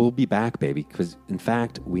 we'll be back, baby, because in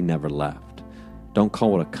fact, we never left. Don't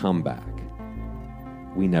call it a comeback.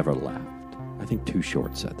 We never left. I think Too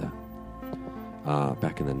Short said that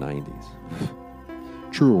back in the 90s.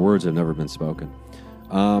 Truer words have never been spoken.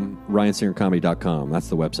 RyanSingerComedy.com. That's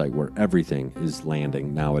the website where everything is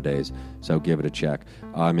landing nowadays. So give it a check.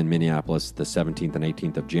 I'm in Minneapolis the 17th and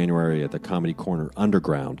 18th of January at the Comedy Corner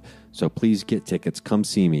Underground. So please get tickets. Come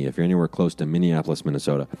see me if you're anywhere close to Minneapolis,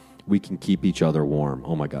 Minnesota. We can keep each other warm.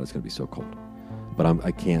 Oh my God, it's going to be so cold. but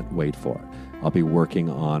I can't wait for it. I'll be working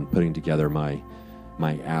on putting together my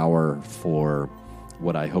hour for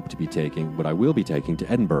what I will be taking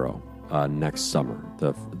to Edinburgh next summer.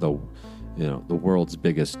 The world's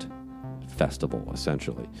biggest festival,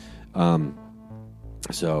 essentially.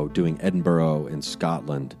 So doing Edinburgh in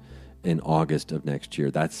Scotland in August of next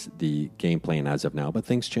year. That's the game plan as of now, but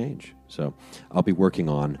things change. So I'll be working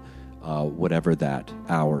on whatever that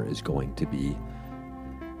hour is going to be.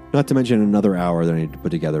 Not to mention another hour that I need to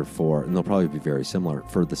put together and they'll probably be very similar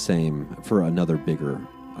for another big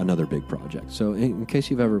project. So in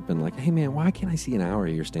case you've ever been like, hey man, why can't I see an hour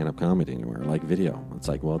of your stand-up comedy anywhere, like video? It's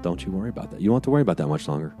like, well, don't you worry about that. You don't have to worry about that much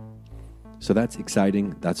longer. So that's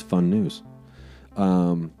exciting. That's fun news.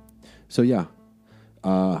 Well,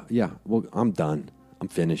 I'm done. I'm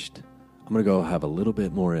finished. I'm going to go have a little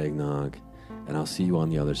bit more eggnog, and I'll see you on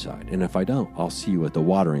the other side. And if I don't, I'll see you at the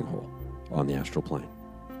watering hole on the astral plane.